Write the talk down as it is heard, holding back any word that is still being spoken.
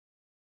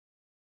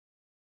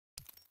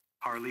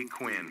Harley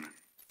Quinn,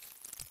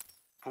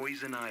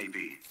 Poison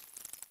Ivy,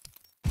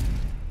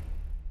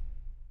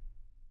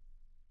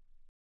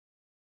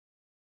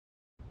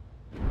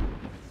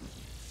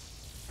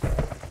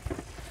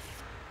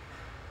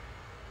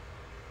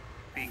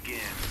 begin.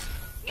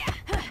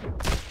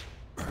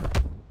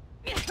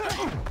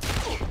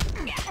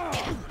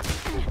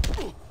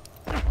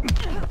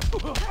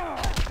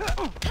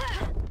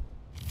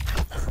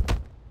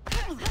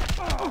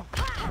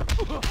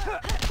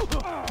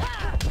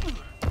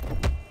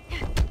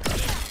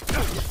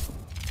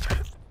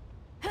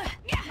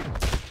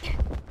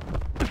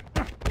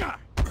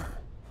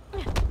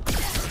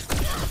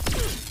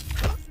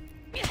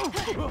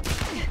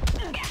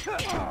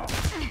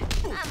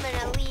 I'm in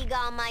a league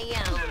on my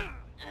own.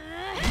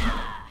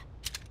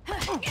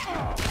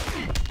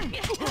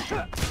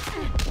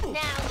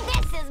 Now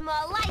this is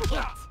more like it.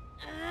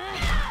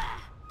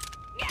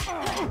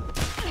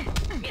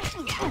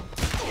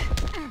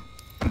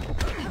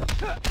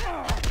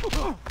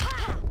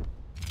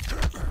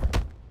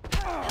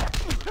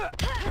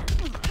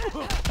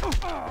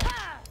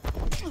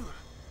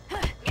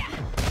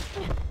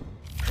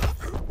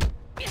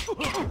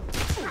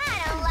 I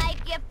don't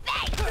like your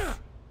face.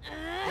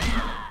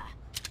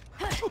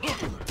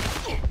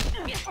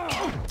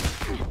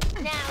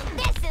 Now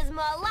this is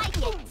more like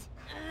it.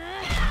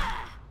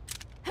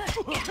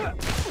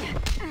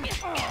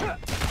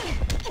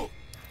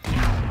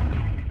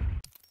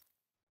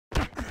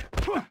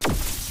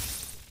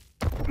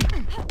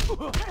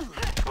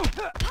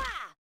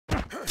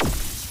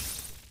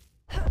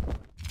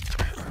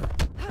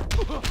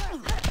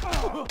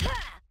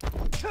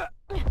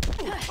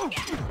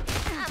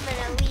 I'm in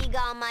a league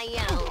on my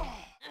own.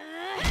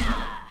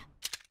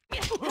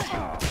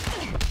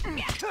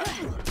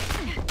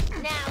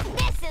 Now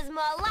this is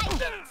more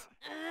like it.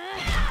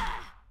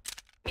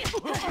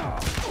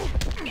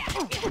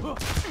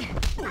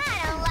 I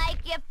don't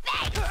like your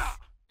face.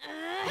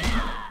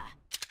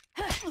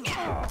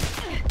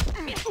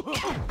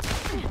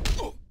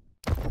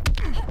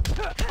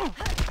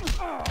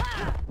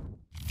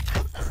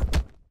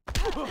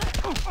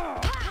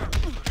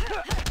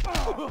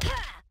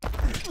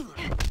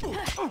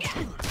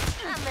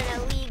 I'm in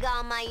a league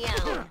on my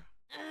own.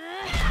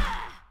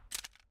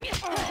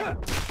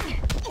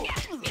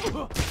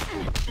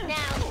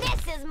 Now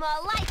this is more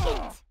like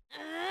it.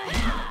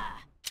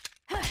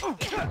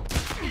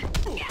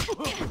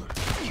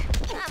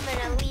 I'm in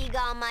a league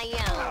on my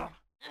own.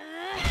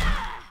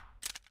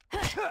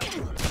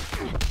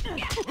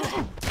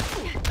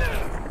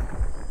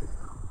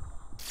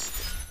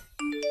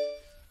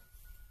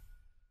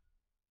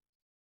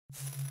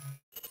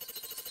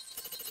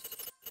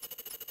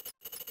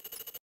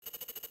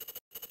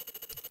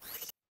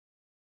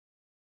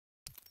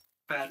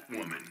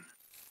 Batwoman,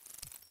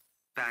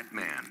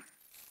 Batman,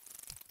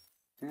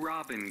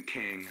 Robin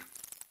King,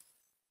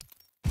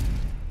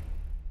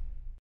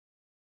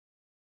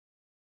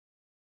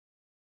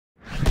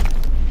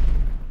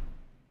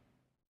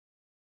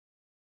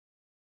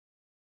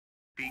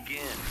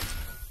 begin.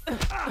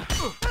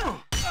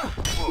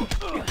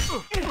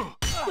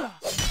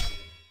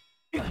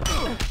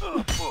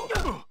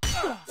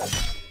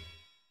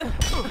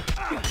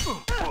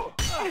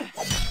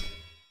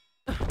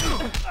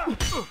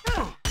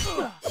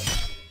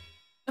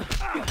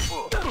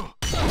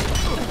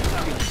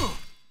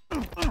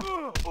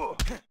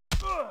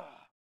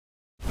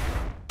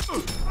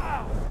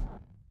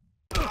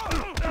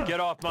 Get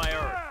off my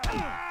earth.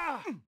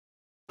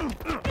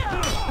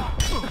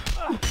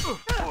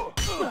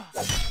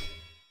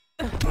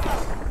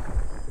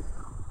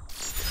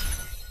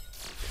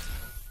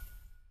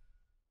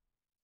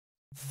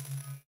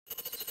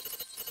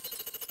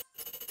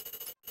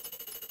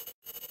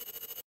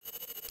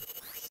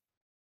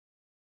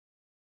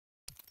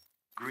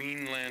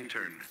 Green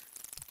Lantern,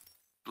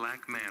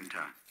 Black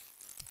Manta,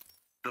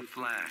 The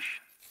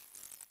Flash,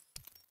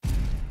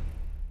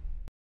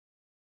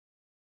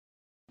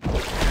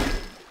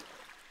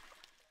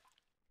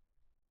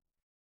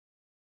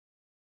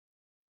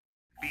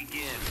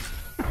 begin.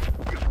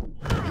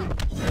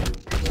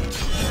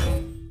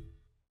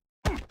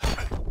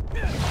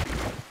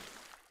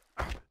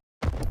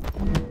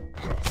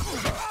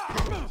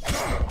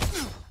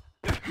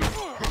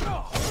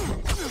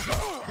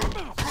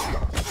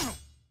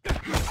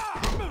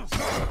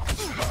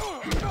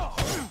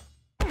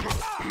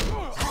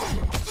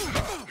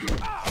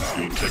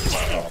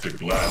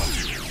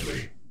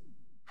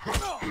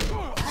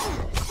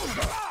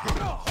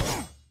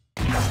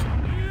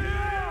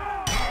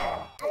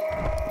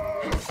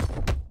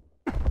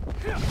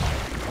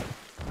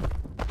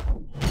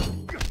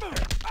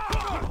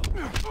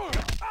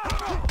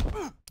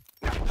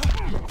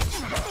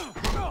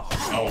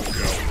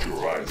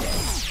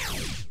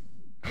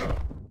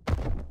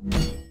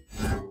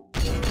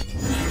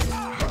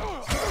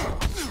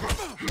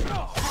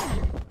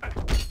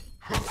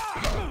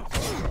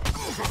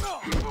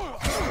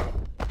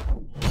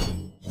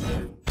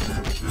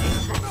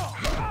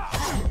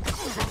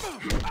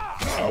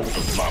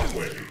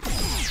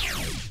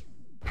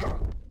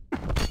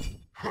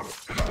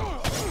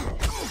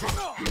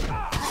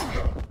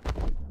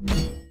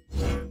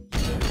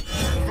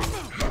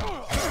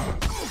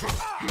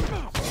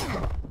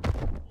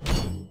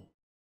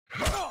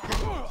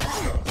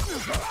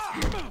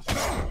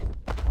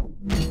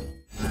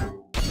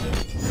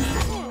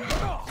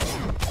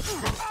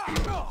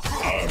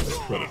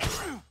 Predator.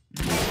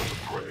 You're the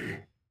prey.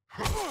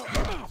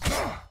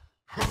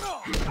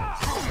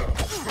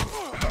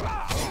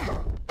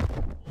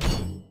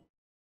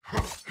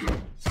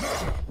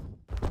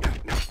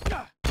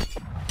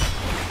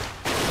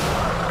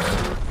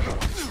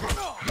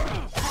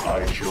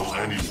 I kill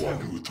anyone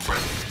who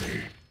threatens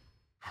me.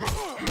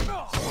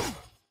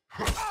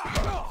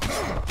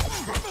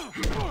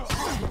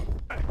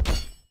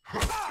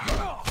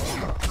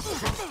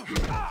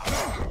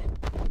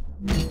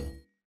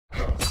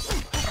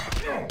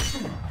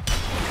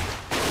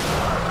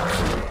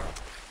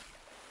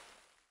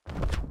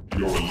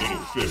 You're a little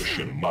fish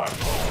in my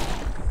pond.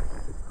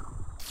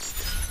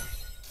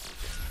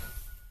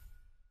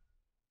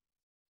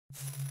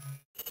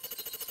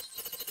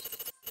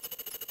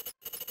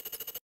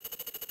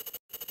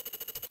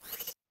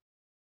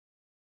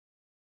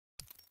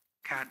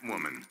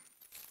 Catwoman.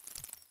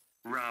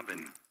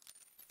 Robin.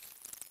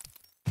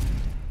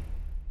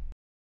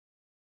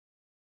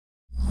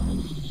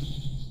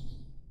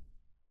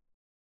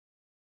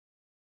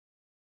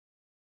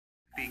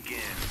 Begin.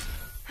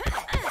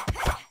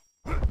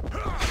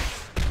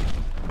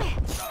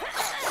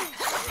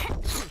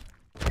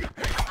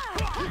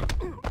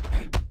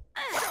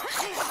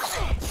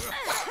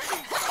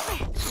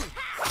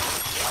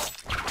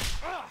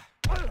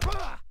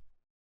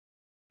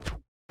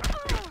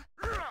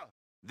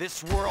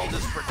 This world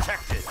is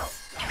protected.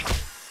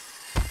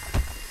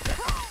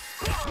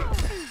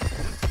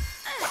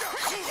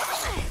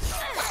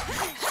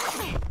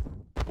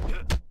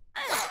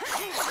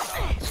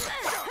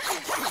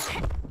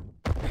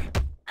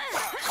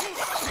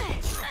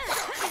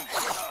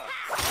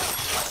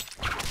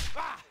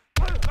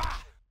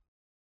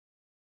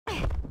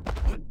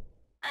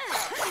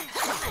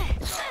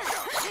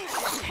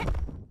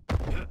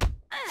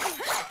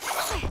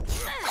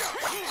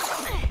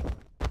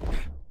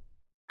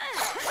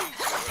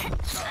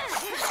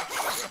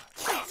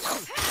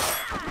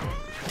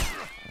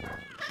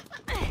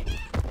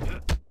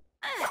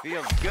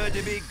 Feels good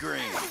to be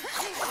green.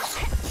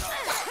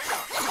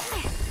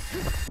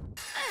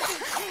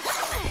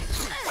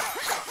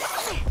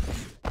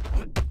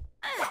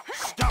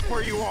 Stop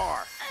where you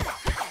are.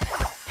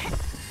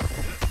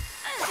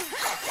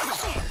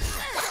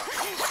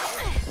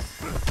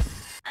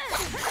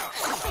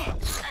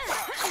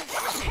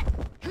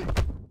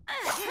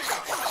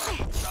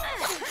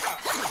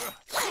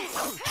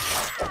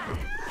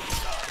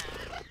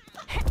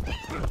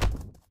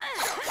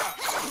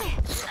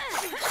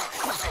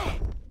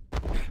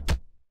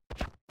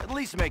 At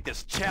least make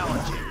this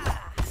challenging.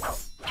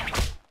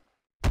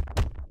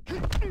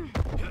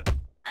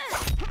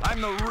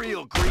 I'm the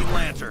real Green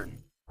Lantern.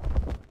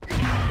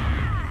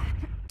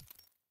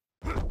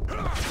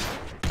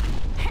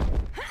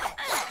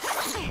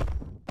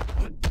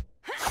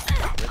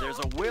 Where there's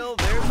a will,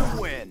 there's a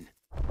win.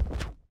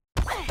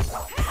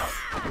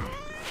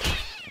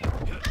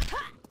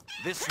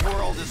 This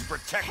world is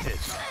protected.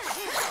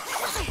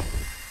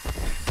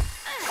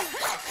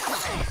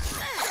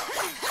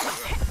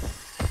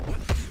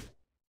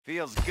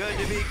 Feels good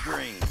to be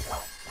green.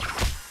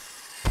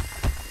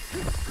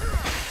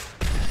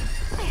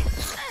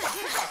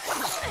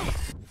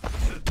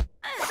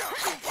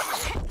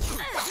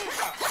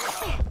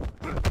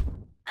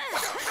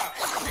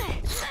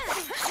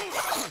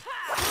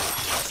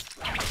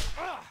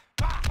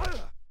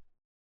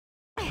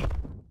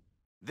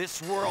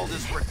 This world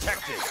is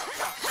protected.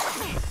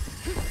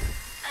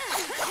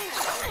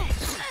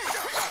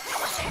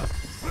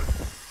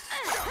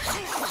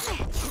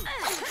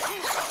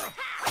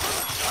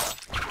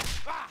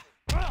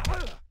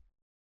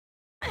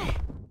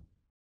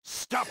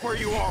 Stop where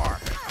you are!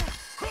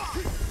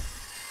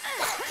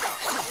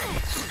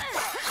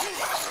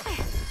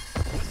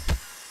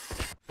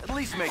 At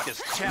least make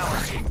this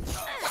challenging.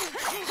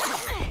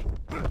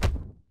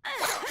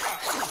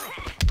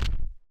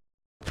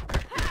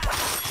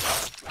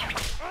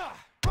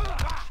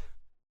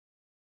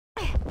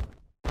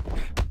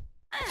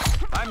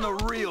 I'm the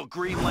real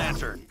Green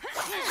Lantern.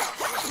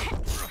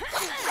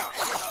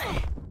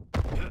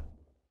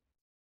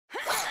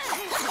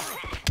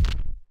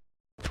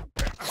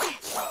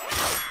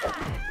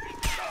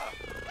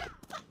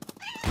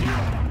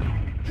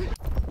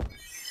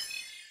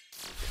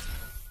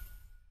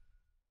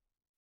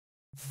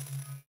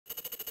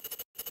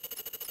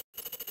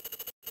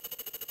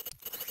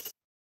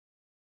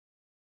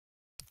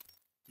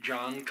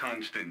 John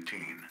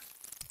Constantine.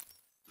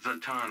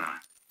 Zatanna.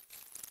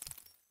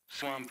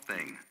 Swamp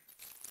Thing.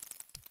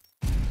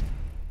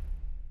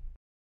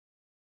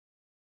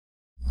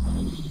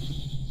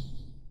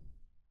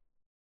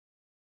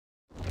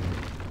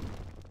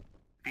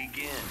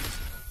 Begin.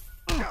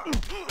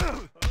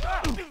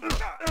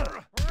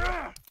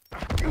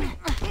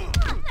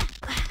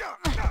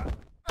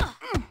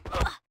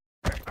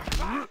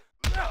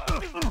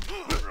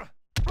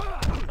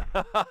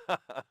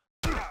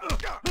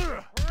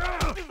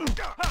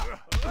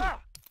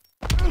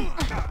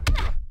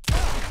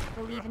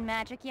 Believe in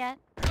magic yet?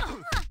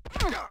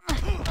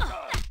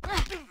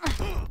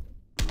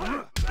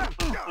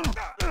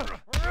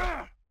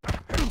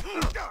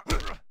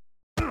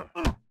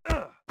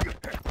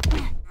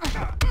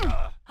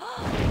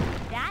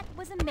 That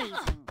was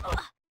amazing.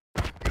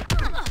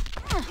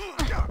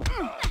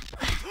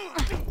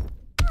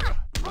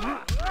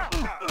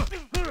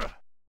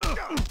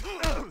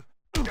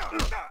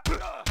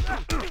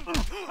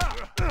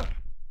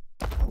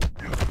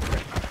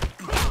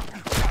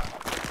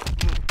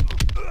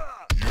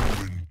 You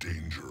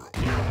endanger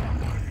all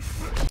life.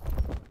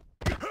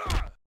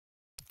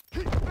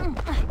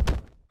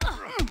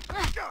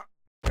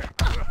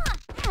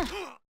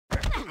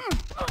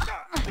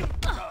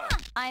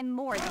 I'm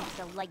more than just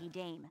a leggy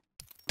dame.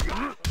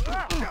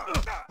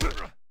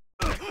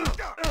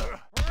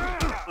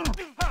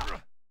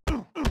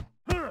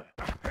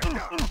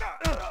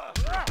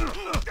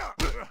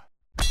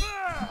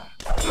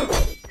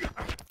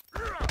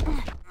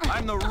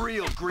 I'm the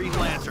real Green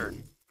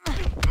Lantern.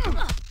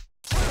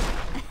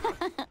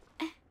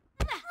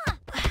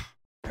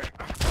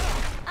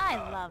 I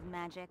love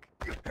magic.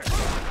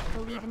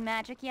 Believe in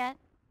magic yet?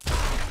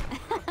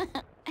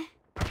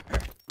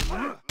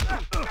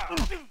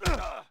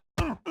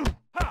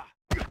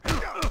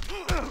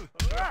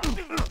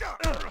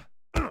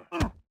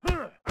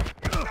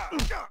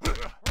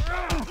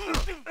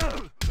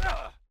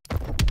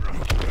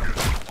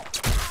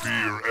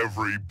 Fear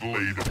every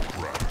blade of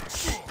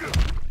grass.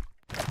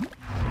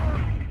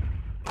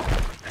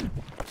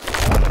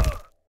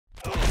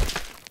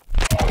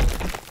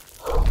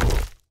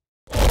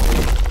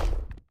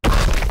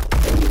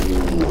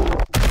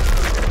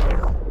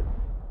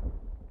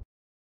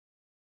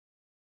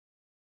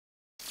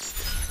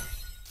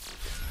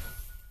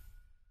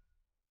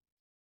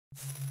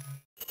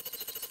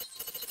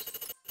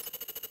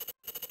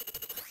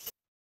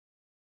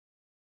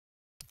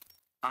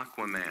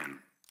 Aquaman.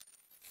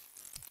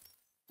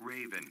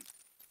 Raven.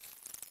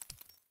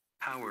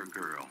 Power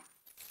Girl.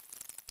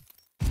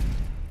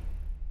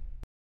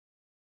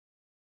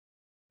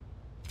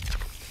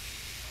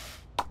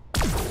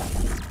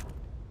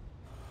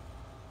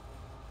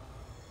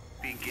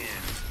 Begin.